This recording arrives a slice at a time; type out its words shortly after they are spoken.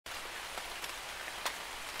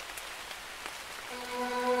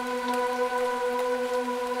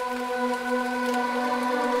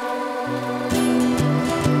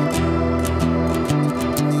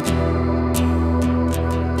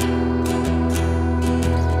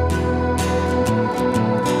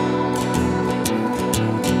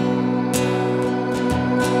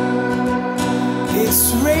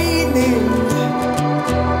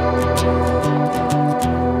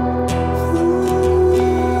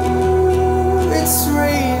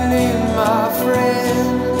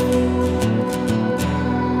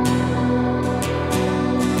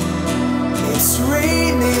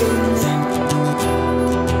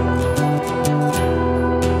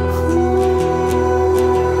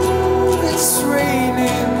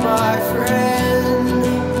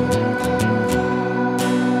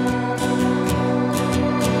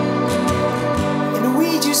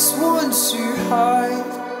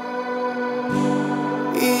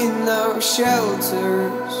in our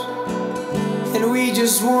shelters, and we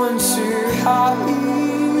just want to hide.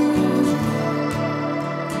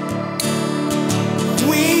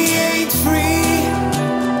 We ain't free,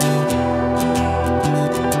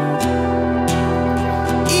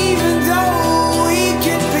 even though we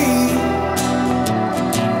could be.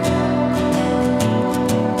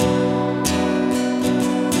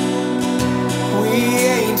 We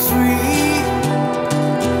ain't free,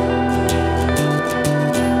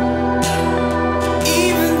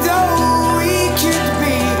 even though we could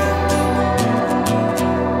be.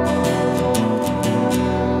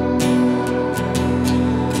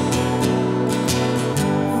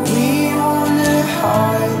 We wanna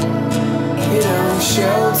hide in our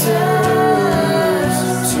shelters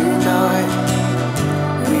tonight.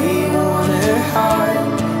 We wanna hide,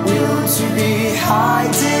 we want to be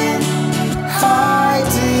hiding,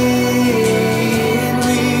 hiding.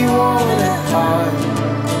 We wanna hide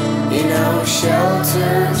in our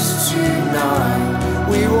shelters tonight.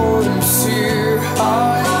 We want to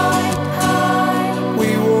hide, we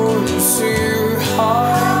want to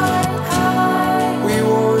hide, we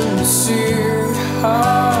want to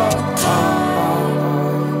hide.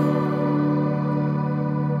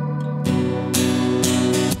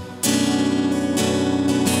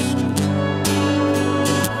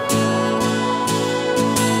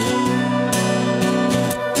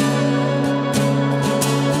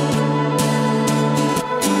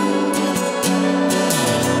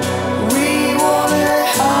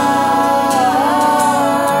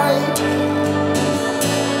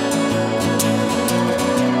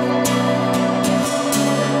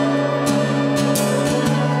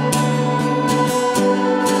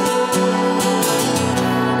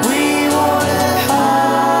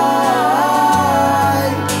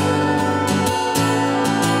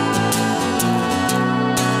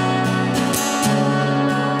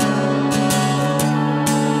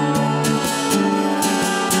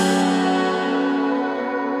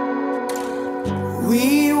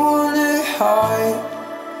 We wanna hide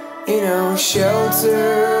in our shelters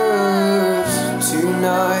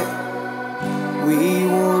tonight. We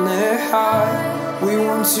wanna hide, we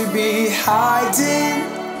want to be hiding,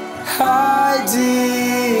 hiding.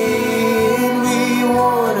 We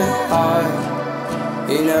wanna hide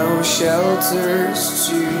in our shelters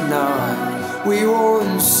tonight. We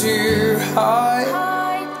want to hide,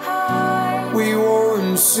 we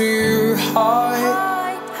want to hide,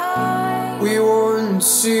 we want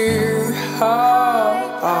to hide.